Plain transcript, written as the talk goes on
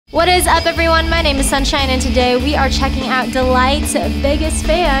What is up, everyone? My name is Sunshine, and today we are checking out D'Lites Biggest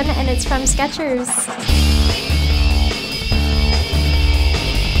Fan, and it's from SKECHERS.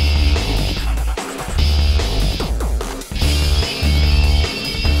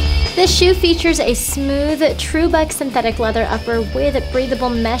 This shoe features a smooth trubuck synthetic leather upper with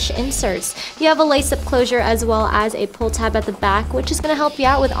breathable mesh inserts. You have a lace-up closure as well as a pull tab at the back, which is going to help you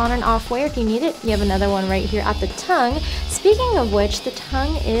out with on and off wear if you need it. You have another one right here at the tongue. Speaking of which, the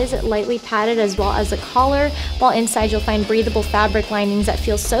tongue is lightly padded as well as the collar, while inside you'll find breathable fabric linings that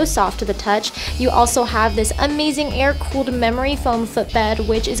feel so soft to the touch. You also have this amazing air-cooled memory foam footbed,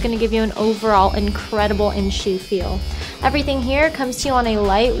 which is going to give you an overall incredible in-shoe feel. Everything here comes to you on a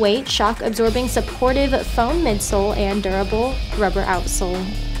lightweight, shock-absorbing, supportive foam midsole and durable rubber outsole.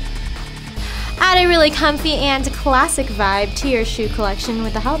 Add a really comfy and classic vibe to your shoe collection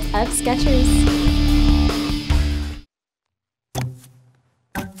with the help of SKECHERS.